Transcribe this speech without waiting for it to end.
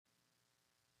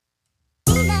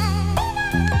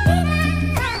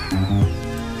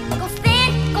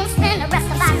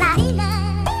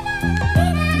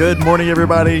Good morning,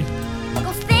 everybody.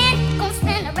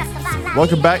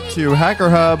 Welcome back to Hacker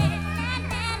Hub,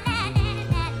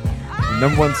 the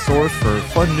number one source for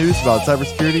fun news about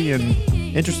cybersecurity and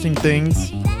interesting things.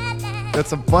 Got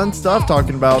some fun stuff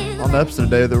talking about on the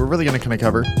episode today that we're really going to kind of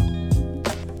cover.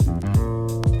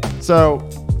 So,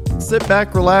 sit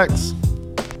back, relax,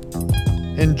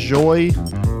 enjoy,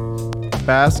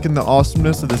 bask in the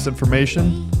awesomeness of this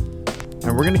information.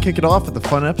 And we're going to kick it off with a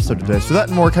fun episode today. So that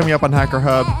and more coming up on Hacker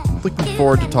Hub. Looking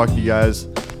forward to talking to you guys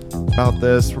about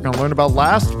this. We're going to learn about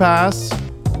LastPass.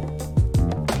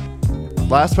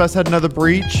 LastPass had another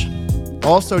breach.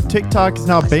 Also, TikTok is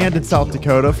now banned in South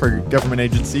Dakota for government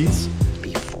agencies.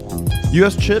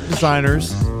 U.S. chip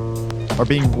designers are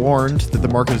being warned that the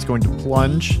market is going to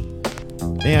plunge.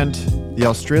 And the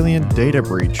Australian data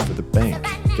breach for the bank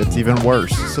gets even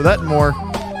worse. So that and more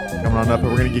coming on up, and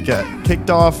we're going to get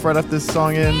kicked off right after this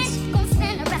song ends.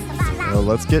 So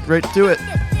let's get right to it.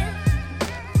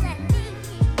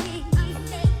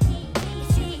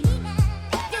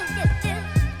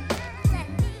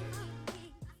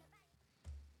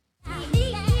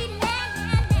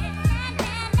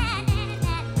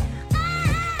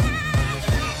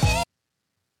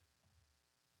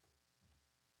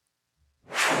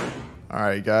 All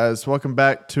right, guys, welcome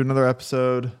back to another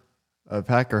episode of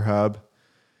Hacker Hub.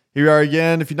 Here we are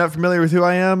again. If you're not familiar with who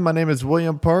I am, my name is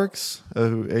William Parks,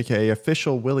 aka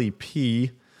Official Willie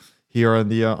P, here on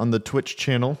the Twitch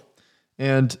channel,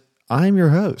 and I'm your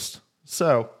host.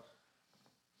 So,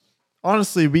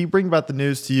 honestly, we bring about the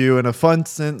news to you in a fun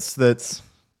sense that's,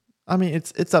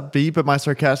 it's upbeat, but my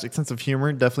sarcastic sense of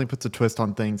humor definitely puts a twist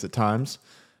on things at times.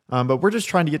 But we're just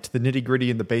trying to get to the nitty-gritty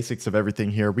and the basics of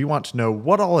everything here. We want to know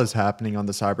what all is happening on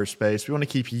the cyberspace. We want to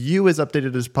keep you as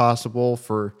updated as possible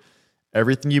for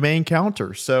everything you may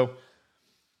encounter. So,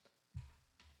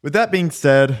 with that being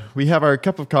said, we have our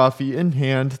cup of coffee in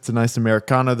hand. It's a nice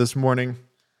Americano this morning.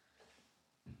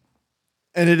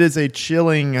 And it is a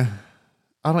chilling,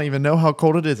 I don't even know how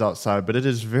cold it is outside, but it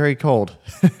is very cold.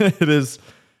 It is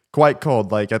quite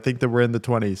cold. Like, I think that we're in the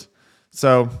 20s.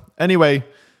 So, anyway,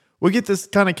 we'll get this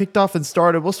kind of kicked off and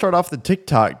started. We'll start off the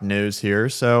TikTok news here.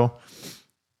 So,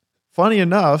 funny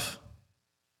enough,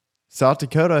 South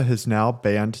Dakota has now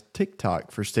banned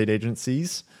TikTok for state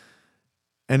agencies,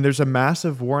 and there's a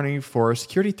massive warning for a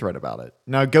security threat about it.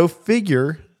 Now, go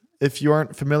figure, if you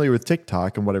aren't familiar with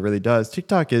TikTok and what it really does,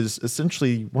 TikTok is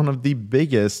essentially one of the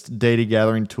biggest data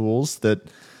gathering tools that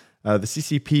the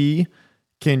CCP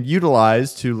can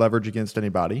utilize to leverage against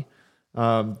anybody.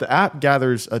 The app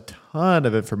gathers a ton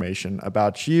of information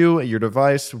about you, your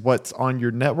device, what's on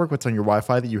your network, what's on your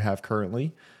Wi-Fi that you have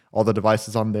currently, all the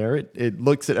devices on there. It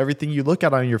looks at everything you look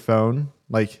at on your phone.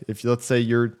 Like if let's say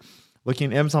you're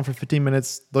looking at Amazon for 15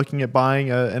 minutes, looking at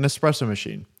buying an espresso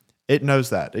machine, it knows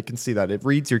that. It can see that. It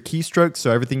reads your keystrokes,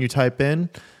 so everything you type in.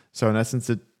 So in essence,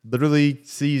 it literally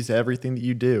sees everything that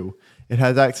you do. It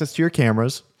has access to your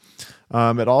cameras.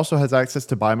 It also has access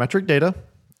to biometric data.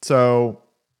 So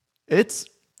it's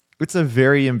a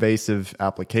very invasive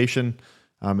application,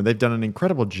 and they've done an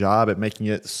incredible job at making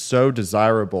it so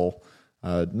desirable,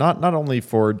 not only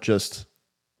for just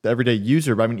the everyday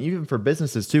user, but even for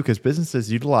businesses too, because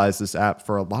businesses utilize this app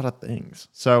for a lot of things.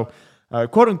 So,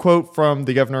 quote unquote, from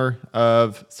the governor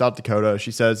of South Dakota,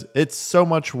 she says, "It's so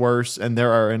much worse, and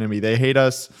they're our enemy. They hate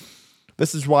us.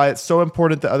 This is why it's so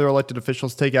important that other elected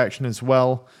officials take action as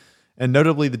well." And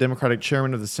notably, the Democratic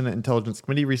chairman of the Senate Intelligence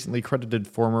Committee recently credited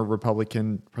former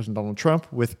Republican President Donald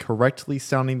Trump with correctly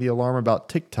sounding the alarm about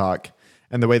TikTok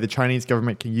and the way the Chinese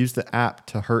government can use the app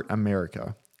to hurt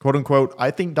America. Quote unquote,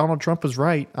 "I think Donald Trump was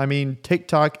right.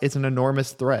 TikTok is an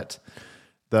enormous threat,"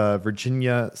 the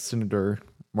Virginia Senator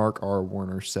Mark R.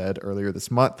 Warner said earlier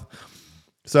this month.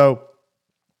 So,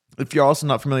 if you're also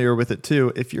not familiar with it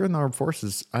too, if you're in the armed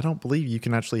forces, I don't believe you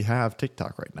can actually have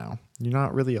TikTok right now. You're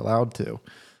not really allowed to.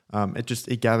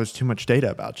 It gathers too much data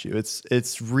about you.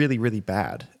 It's really, really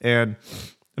bad. And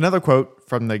another quote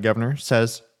from the governor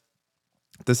says,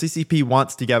 "The CCP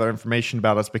wants to gather information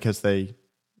about us because they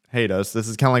hate us." This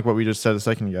is kind of like what we just said a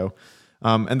second ago.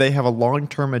 And they have a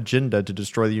long-term agenda to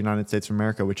destroy the United States of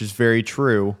America, which is very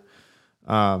true.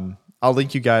 I'll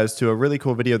link you guys to a really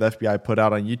cool video the FBI put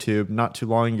out on YouTube not too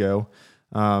long ago.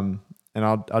 And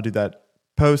I'll do that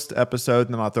post episode,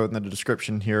 and then I'll throw it in the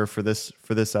description here for this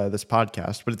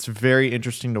podcast. But it's very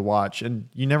interesting to watch, and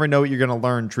you never know what you're going to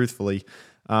learn. Truthfully,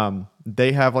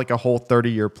 they have like a whole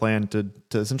 30-year plan to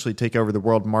essentially take over the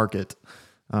world market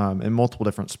in multiple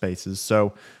different spaces.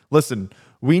 So, listen,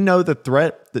 we know the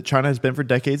threat that China has been for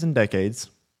decades and decades.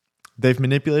 They've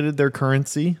manipulated their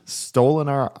currency, stolen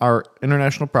our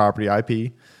international property,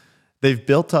 IP. They've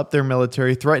built up their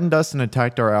military, threatened us, and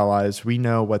attacked our allies. We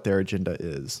know what their agenda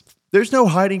is. There's no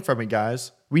hiding from it,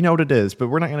 guys. We know what it is, but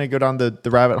we're not going to go down the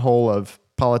rabbit hole of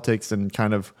politics and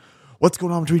kind of what's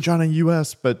going on between China and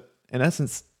US. But in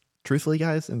essence, truthfully,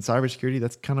 guys, in cybersecurity,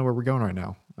 that's kind of where we're going right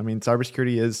now. I mean,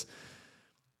 cybersecurity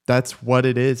that's what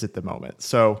it is at the moment.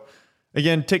 So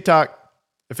again, TikTok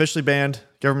officially banned,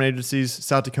 government agencies,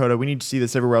 South Dakota. We need to see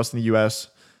this everywhere else in the US.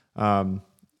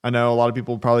 I know a lot of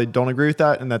people probably don't agree with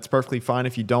that, and that's perfectly fine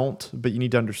if you don't, but you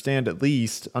need to understand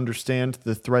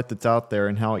the threat that's out there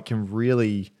and how it can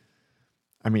really,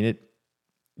 I mean,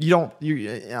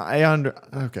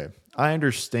 I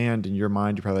understand in your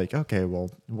mind, you're probably like, okay,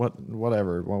 well,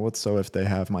 whatever. Well, what's so if they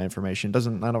have my information? I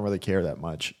don't really care that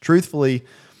much. Truthfully,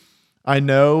 I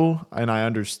know and I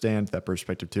understand that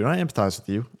perspective too. And I empathize with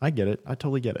you. I get it. I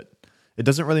totally get it. It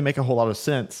doesn't really make a whole lot of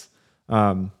sense,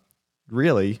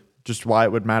 really, just why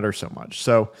it would matter so much.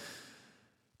 So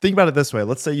think about it this way.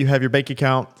 Let's say you have your bank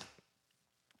account.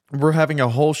 We're having a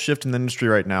whole shift in the industry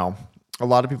right now. A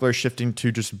lot of people are shifting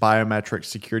to just biometric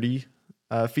security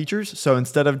features. So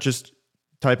instead of just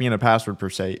typing in a password per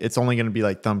se, it's only going to be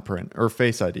like thumbprint or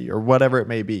Face ID or whatever it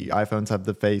may be. iPhones have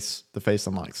the face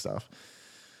unlock stuff.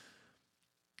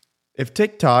 If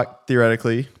TikTok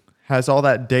theoretically has all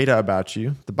that data about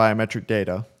you, the biometric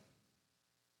data,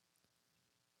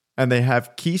 and they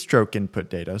have keystroke input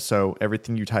data, so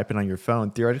everything you type in on your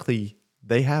phone, theoretically,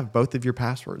 they have both of your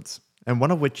passwords, and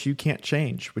one of which you can't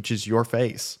change, which is your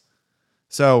face.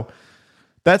 So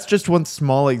that's just one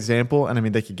small example. And I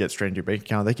mean, they could get straight into your bank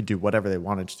account. They could do whatever they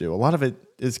wanted to do. A lot of it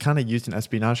is kind of used in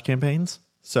espionage campaigns.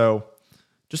 So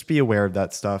just be aware of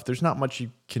that stuff. There's not much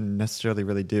you can necessarily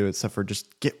really do except for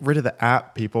just get rid of the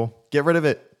app, people. Get rid of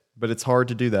it. But it's hard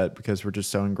to do that because we're just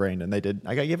so ingrained. And I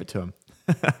got to give it to them.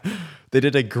 They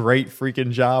did a great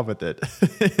freaking job with it.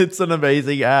 It's an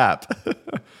amazing app.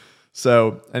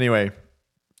 So anyway,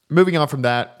 moving on from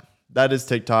that, that is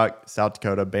TikTok, South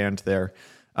Dakota, banned there.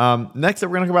 Next up,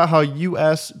 we're going to talk about how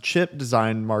U.S. chip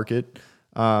design market,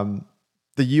 the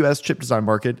U.S. chip design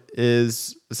market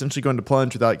is essentially going to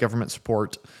plunge without government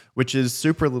support, which is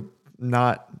super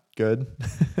not good.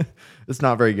 It's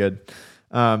not very good.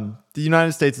 The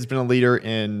United States has been a leader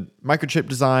in microchip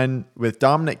design with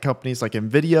dominant companies like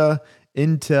NVIDIA,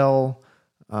 Intel,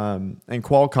 and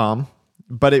Qualcomm,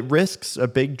 but it risks a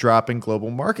big drop in global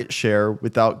market share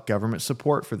without government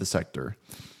support for the sector.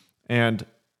 And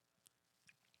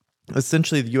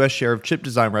essentially, the U.S. share of chip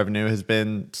design revenue has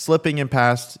been slipping in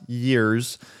past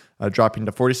years, dropping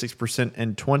to 46%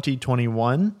 in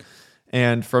 2021.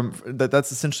 And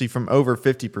that's essentially from over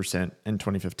 50% in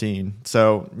 2015.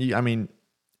 So, I mean,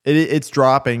 it's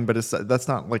dropping, but that's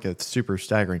not like a super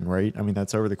staggering rate. I mean,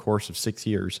 that's over the course of 6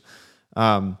 years.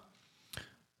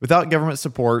 Without government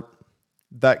support,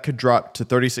 that could drop to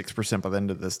 36% by the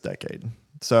end of this decade.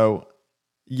 So,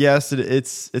 yes,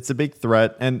 it's a big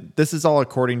threat. And this is all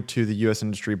according to the U.S.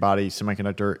 industry body,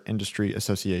 Semiconductor Industry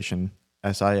Association,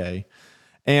 SIA,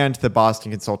 and the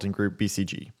Boston Consulting Group,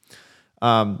 BCG.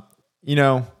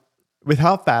 With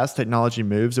how fast technology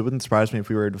moves, it wouldn't surprise me if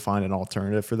we were to find an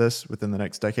alternative for this within the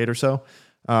next decade or so.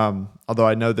 Although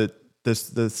I know that the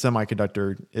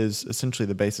semiconductor is essentially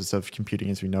the basis of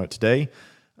computing as we know it today.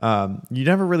 You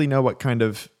never really know what kind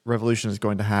of revolution is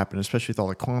going to happen, especially with all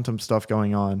the quantum stuff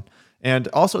going on. And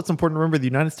also, it's important to remember the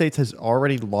United States has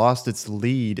already lost its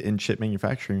lead in chip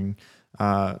manufacturing,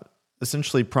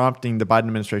 essentially prompting the Biden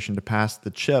administration to pass the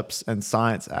CHIPS and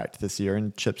Science Act this year.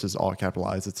 And CHIPS is all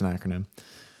capitalized. It's an acronym.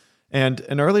 And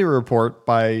an earlier report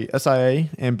by SIA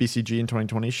and BCG in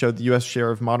 2020 showed the U.S.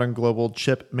 share of modern global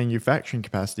chip manufacturing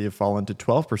capacity have fallen to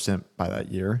 12% by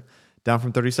that year, down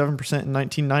from 37% in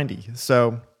 1990.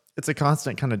 So it's a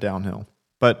constant kind of downhill.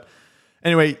 But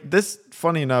anyway, this,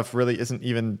 funny enough, really isn't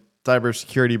even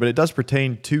cybersecurity, but it does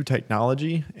pertain to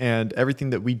technology and everything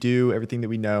that we do, everything that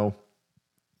we know.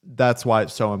 That's why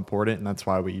it's so important, and that's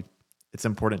why it's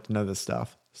important to know this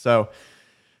stuff. So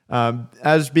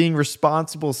as being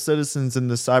responsible citizens in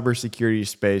the cybersecurity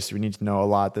space, we need to know a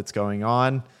lot that's going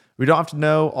on. We don't have to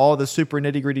know all the super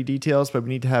nitty-gritty details, but we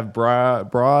need to have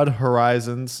broad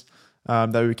horizons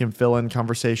that we can fill in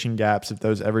conversation gaps if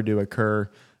those ever do occur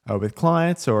with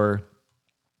clients or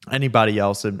anybody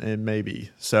else it may be.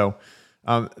 So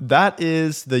that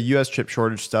is the U.S. chip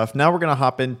shortage stuff. Now we're going to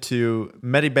hop into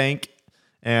Medibank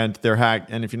and their hack.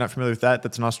 And if you're not familiar with that,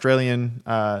 that's an Australian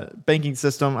banking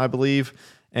system, I believe.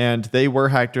 And they were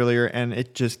hacked earlier, and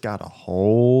it just got a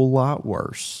whole lot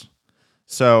worse.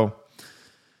 So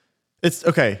it's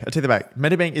okay. I'll take that back.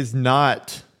 Medibank is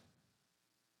not.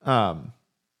 I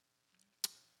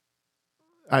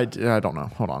don't know.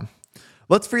 Hold on.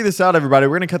 let's figure this out, everybody.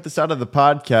 We're going to cut this out of the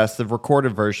podcast, the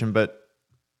recorded version, but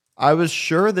I was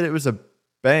sure that it was a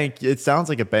bank. It sounds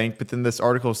like a bank, but then this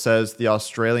article says the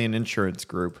Australian Insurance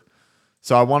Group.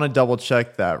 So I want to double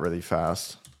check that really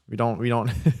fast. We don't we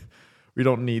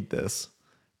don't need this.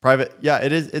 Private, yeah,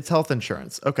 it is. It's health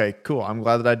insurance. Okay, cool. I'm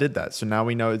glad that I did that. So now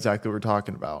we know exactly what we're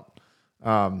talking about.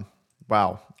 Wow.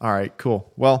 All right,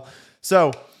 cool. Well,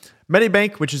 so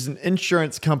Medibank, which is an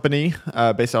insurance company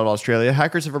based out of Australia,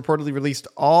 hackers have reportedly released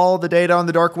all the data on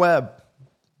the dark web.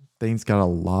 Things got a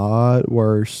lot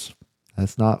worse.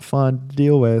 That's not fun to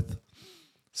deal with.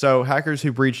 So hackers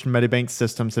who breached Medibank's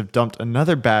systems have dumped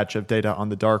another batch of data on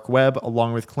the dark web,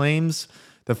 along with claims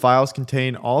the files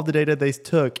contain all the data they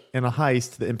took in a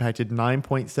heist that impacted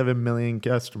 9.7 million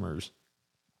customers.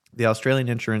 The Australian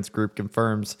Insurance Group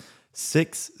confirms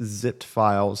 6 zipped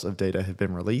files of data have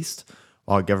been released,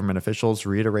 while government officials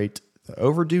reiterate the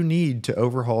overdue need to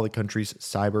overhaul the country's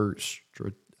cyber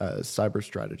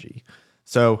strategy.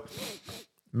 So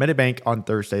Medibank on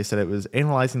Thursday said it was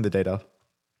analyzing the data,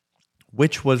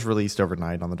 which was released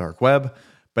overnight on the dark web,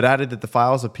 but added that the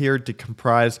files appeared to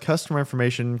comprise customer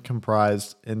information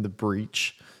comprised in the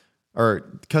breach,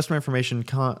 or customer information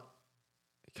comprised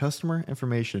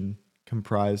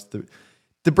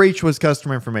the breach was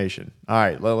customer information. All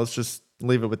right, let's just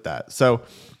leave it with that. So,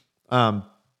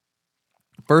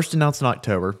 first announced in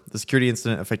October, the security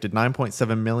incident affected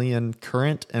 9.7 million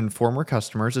current and former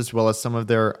customers, as well as some of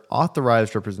their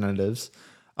authorized representatives.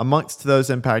 Amongst those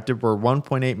impacted were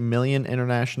 1.8 million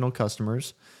international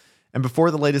customers. And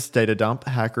before the latest data dump,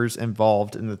 hackers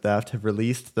involved in the theft have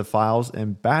released the files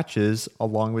in batches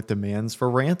along with demands for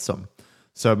ransom.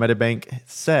 So Medibank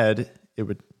said it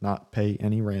would not pay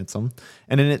any ransom.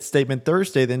 And in its statement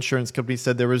Thursday, the insurance company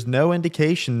said there was no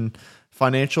indication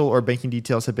financial or banking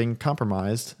details had been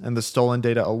compromised, and the stolen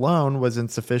data alone was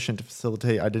insufficient to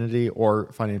facilitate identity or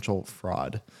financial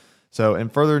fraud. So, and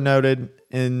further noted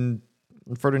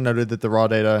that the raw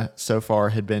data so far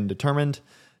had been determined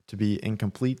to be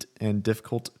incomplete and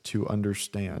difficult to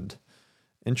understand.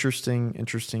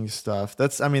 Interesting stuff.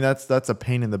 That's a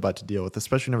pain in the butt to deal with,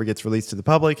 especially whenever it gets released to the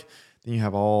public. Then you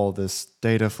have all this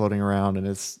data floating around, and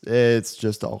it's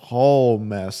just a whole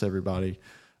mess, everybody.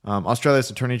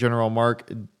 Australia's Attorney General Mark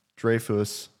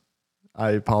Dreyfus,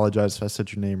 I apologize if I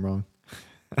said your name wrong.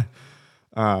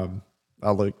 I'll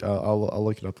look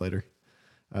it up later.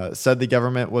 Said the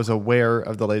government was aware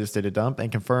of the latest data dump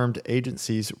and confirmed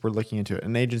agencies were looking into it.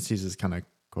 And agencies is kind of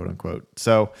quote unquote.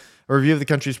 So a review of the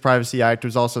country's Privacy Act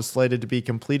was also slated to be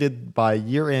completed by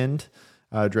year end.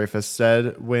 Dreyfus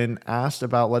said when asked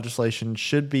about legislation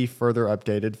should be further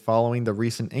updated following the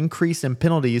recent increase in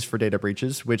penalties for data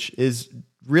breaches, which is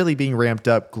really being ramped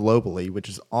up globally, which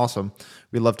is awesome.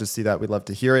 We love to see that. We love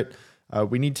to hear it.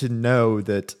 We need to know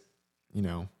that,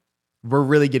 we're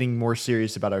really getting more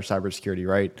serious about our cybersecurity,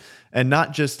 right? And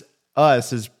not just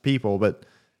us as people, but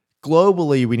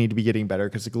globally, we need to be getting better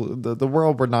because the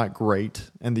world, we're not great.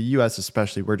 And the U.S.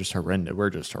 especially, we're just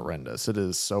horrendous. It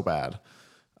is so bad.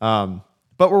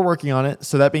 But we're working on it.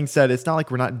 So that being said, it's not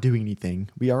like we're not doing anything.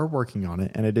 We are working on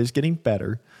it, and it is getting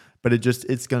better. But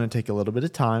it's going to take a little bit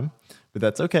of time, but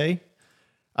that's okay.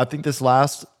 I think this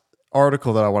last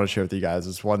article that I want to share with you guys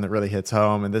is one that really hits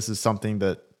home, and this is something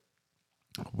that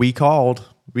we called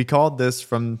this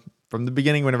from the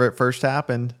beginning whenever it first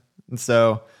happened. And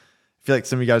so I feel like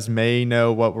some of you guys may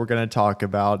know what we're going to talk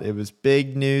about. It was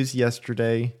big news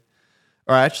yesterday,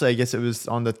 or actually I guess it was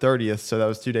on the 30th. So that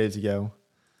was 2 days ago.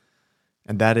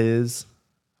 And that is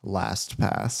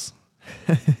LastPass.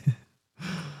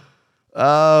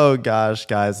 Oh gosh,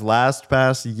 guys,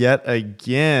 LastPass yet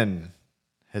again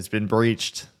has been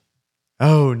breached.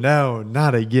 Oh no,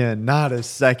 not again, not a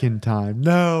second time.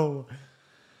 No.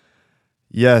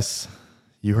 Yes,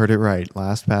 you heard it right.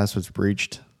 LastPass was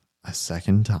breached a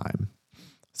second time.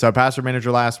 So password manager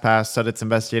LastPass said it's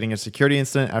investigating a security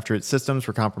incident after its systems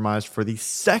were compromised for the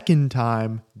second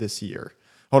time this year.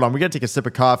 Hold on, we got to take a sip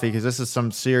of coffee because this is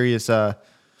some serious, I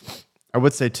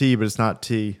would say tea, but it's not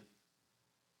tea.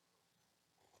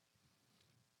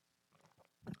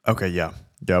 Okay, yeah,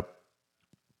 yep.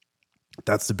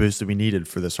 That's the boost that we needed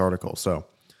for this article. So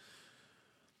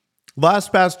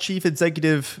LastPass chief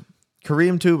executive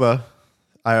Kareem Tuba,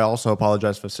 I also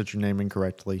apologize if I said your name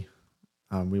incorrectly.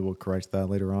 We will correct that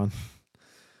later on.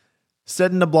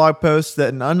 Said in a blog post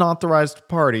that an unauthorized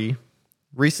party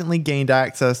recently gained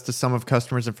access to some of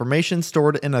customers' information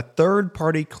stored in a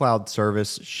third-party cloud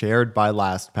service shared by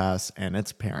LastPass and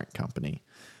its parent company.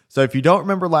 So if you don't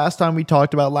remember last time we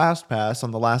talked about LastPass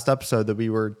on the last episode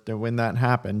when that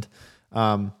happened,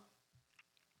 I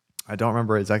don't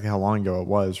remember exactly how long ago it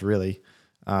was, really.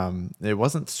 It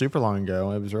wasn't super long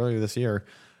ago. It was earlier this year,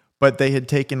 but they had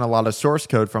taken a lot of source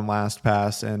code from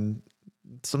LastPass and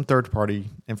some third-party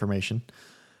information.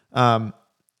 And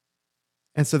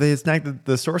so they had snagged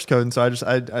the source code. And so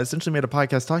I essentially made a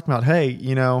podcast talking about, hey,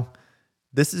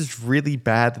 this is really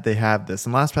bad that they have this.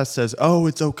 And LastPass says, oh,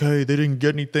 it's okay. They didn't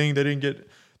get anything.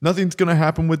 Nothing's going to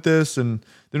happen with this. And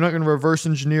they're not going to reverse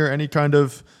engineer any kind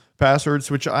of passwords,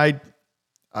 which I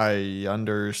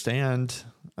understand.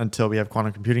 Until we have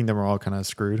quantum computing, then we're all kind of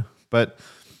screwed. But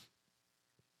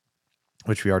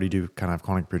which we already do kind of have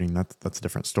quantum computing. That's a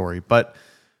different story. But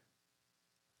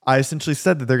I essentially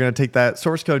said that they're going to take that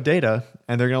source code data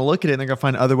and they're going to look at it and they're going to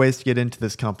find other ways to get into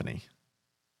this company.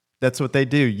 That's what they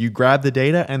do. You grab the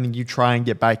data and then you try and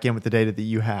get back in with the data that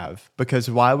you have. Because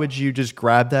why would you just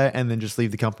grab that and then just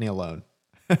leave the company alone?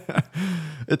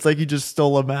 It's like you just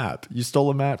stole a map. You stole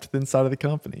a map to the inside of the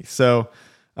company. So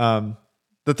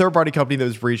the third-party company that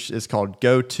was breached is called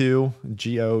GoTo,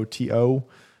 G-O-T-O.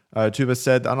 Tuba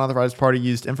said the unauthorized party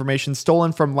used information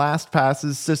stolen from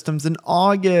LastPass's systems in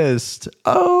August.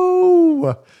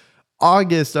 Oh,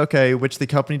 August. Okay, which the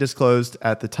company disclosed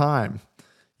at the time.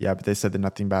 Yeah, but they said that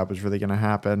nothing bad was really going to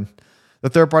happen. The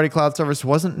third-party cloud service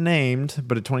wasn't named,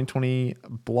 but a 2020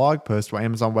 blog post by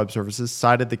Amazon Web Services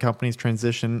cited the company's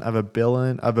transition of a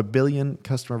billion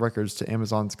customer records to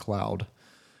Amazon's cloud.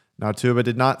 Now, Tuba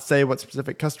did not say what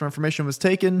specific customer information was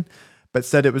taken, but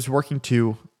said it was working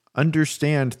to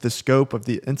understand the scope of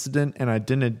the incident and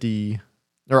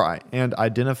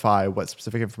identify what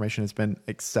specific information has been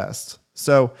accessed.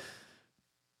 So,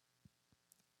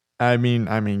 I mean,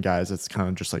 guys, it's kind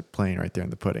of just like playing right there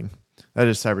in the pudding. That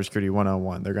is cybersecurity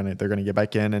 101. They're gonna get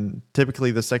back in, and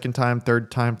typically the second time, third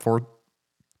time,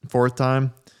 fourth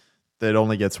time, it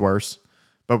only gets worse.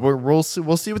 But we'll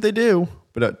see what they do.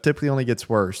 But it typically only gets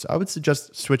worse. I would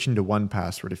suggest switching to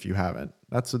 1Password if you haven't.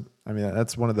 That's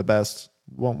one of the best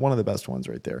ones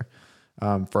right there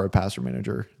for a password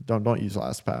manager. Don't use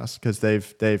LastPass because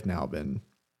they've now been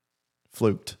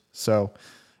fluked. So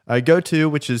GoTo,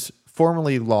 which is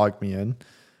formerly LogMeIn,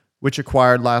 which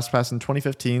acquired LastPass in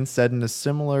 2015, said in a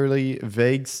similarly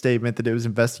vague statement that it was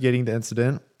investigating the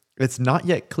incident. It's not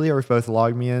yet clear if both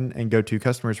LogMeIn and GoTo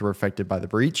customers were affected by the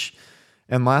breach.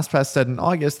 And LastPass said in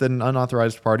August that an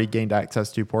unauthorized party gained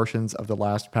access to portions of the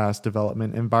LastPass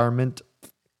development environment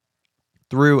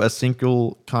through a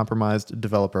single compromised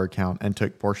developer account and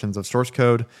took portions of source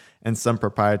code and some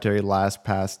proprietary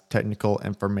LastPass technical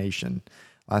information.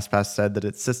 LastPass said that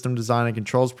its system design and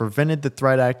controls prevented the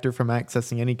threat actor from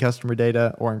accessing any customer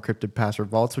data or encrypted password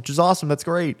vaults, which is awesome. That's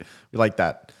great. We like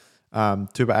that.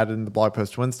 Tuba added in the blog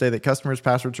post Wednesday that customers'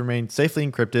 passwords remain safely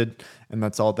encrypted, and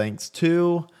that's all thanks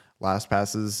to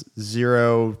LastPass's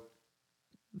zero,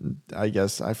 I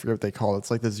guess, I forget what they call it. It's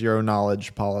like the zero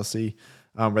knowledge policy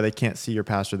where they can't see your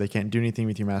password. They can't do anything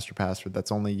with your master password.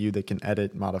 That's only you that can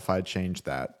edit, modify, change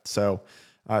that. So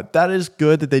that is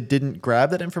good that they didn't grab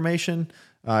that information.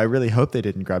 I really hope they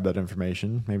didn't grab that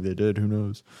information. Maybe they did. Who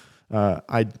knows?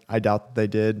 I doubt that they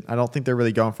did. I don't think they're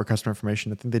really going for customer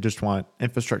information. I think they just want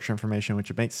infrastructure information, which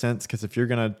it makes sense because if you're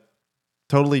going to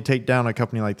totally take down a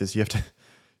company like this, you have to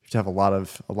have a lot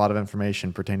of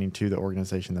information pertaining to the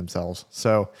organization themselves.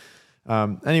 So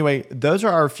anyway, those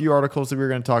are our few articles that we were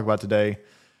going to talk about today.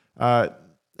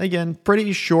 Again,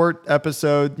 pretty short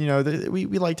episode. We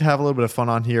like to have a little bit of fun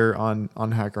on here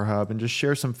on Hacker Hub and just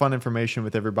share some fun information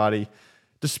with everybody,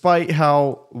 despite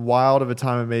how wild of a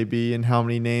time it may be and how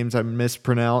many names I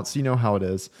mispronounce. You know how it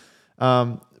is.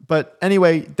 But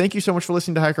anyway, thank you so much for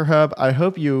listening to Hacker Hub. I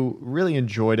hope you really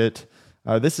enjoyed it.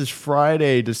 This is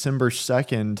Friday, December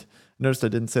 2nd. Noticed I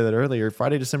didn't say that earlier.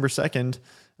 Friday, December 2nd,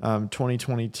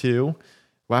 2022.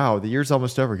 Wow, the year's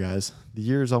almost over, guys. The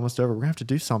year's almost over. We're going to have to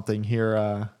do something here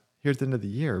at the end of the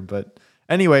year. But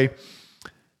anyway,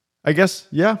 I guess,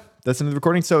 yeah, that's the end of the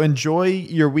recording. So enjoy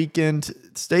your weekend.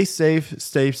 Stay safe,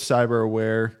 stay cyber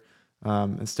aware,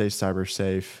 and stay cyber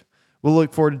safe. We'll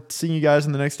look forward to seeing you guys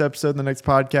in the next episode, in the next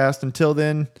podcast. Until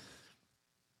then,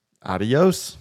 adios.